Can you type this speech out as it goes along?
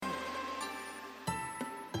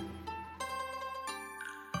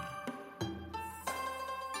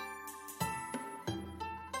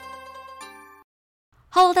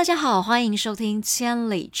Hello， 大家好，欢迎收听千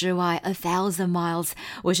里之外 A Thousand Miles，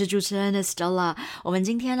 我是主持人的 Stella。我们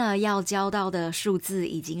今天呢要教到的数字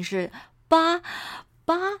已经是八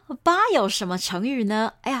有什么成语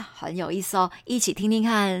呢？哎呀，很有意思哦，一起听听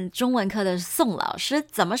看中文课的宋老师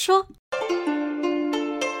怎么说。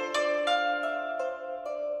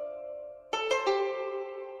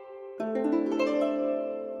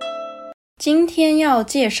今天要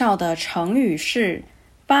介绍的成语是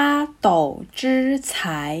八斗之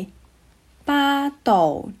才。八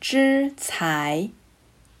斗之才，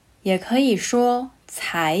也可以说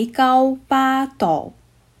才高八斗。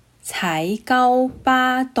才高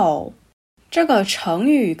八斗这个成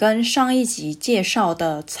语跟上一集介绍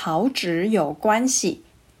的曹植有关系，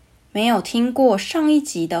没有听过上一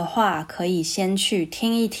集的话，可以先去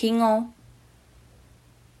听一听哦。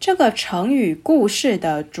这个成语故事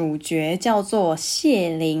的主角叫做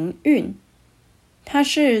谢灵运，他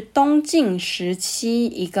是东晋时期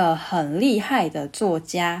一个很厉害的作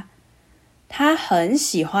家，他很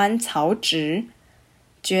喜欢曹植，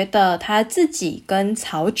觉得他自己跟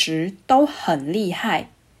曹植都很厉害，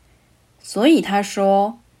所以他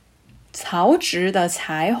说，曹植的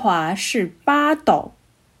才华是八斗，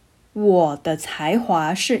我的才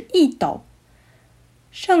华是一斗，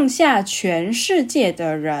剩下全世界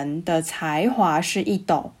的人的才华是一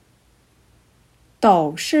斗。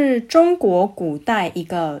斗是中国古代一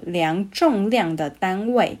个量重量的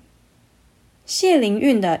单位。谢灵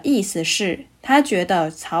运的意思是，他觉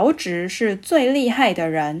得曹植是最厉害的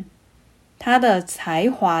人，他的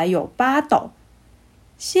才华有八斗。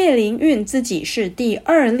谢灵运自己是第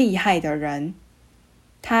二厉害的人，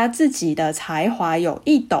他自己的才华有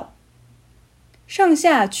一斗，剩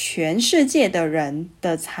下全世界的人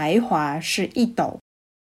的才华是一斗。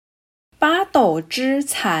八斗之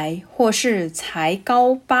才或是才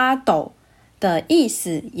高八斗的意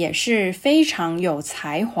思也是非常有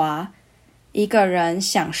才华，一个人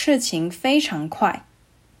想事情非常快。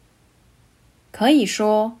可以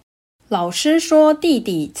说，老师说弟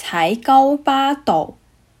弟才高八斗，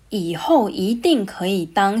以后一定可以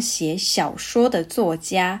当写小说的作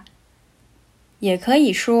家。也可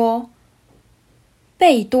以说，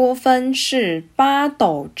贝多芬是八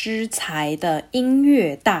斗之才的音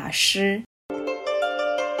乐大师。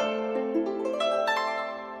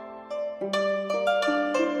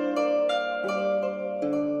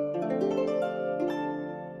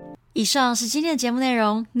以上是今天的节目内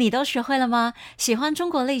容，你都学会了吗？喜欢中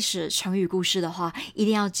国历史成语故事的话，一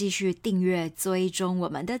定要继续订阅追踪我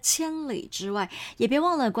们的千里之外，也别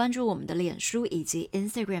忘了关注我们的脸书以及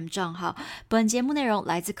Instagram 账号。本节目内容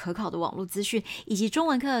来自可考的网络资讯以及中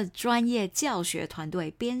文课专业教学团队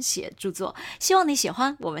编写著作，希望你喜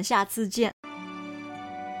欢，我们下次见。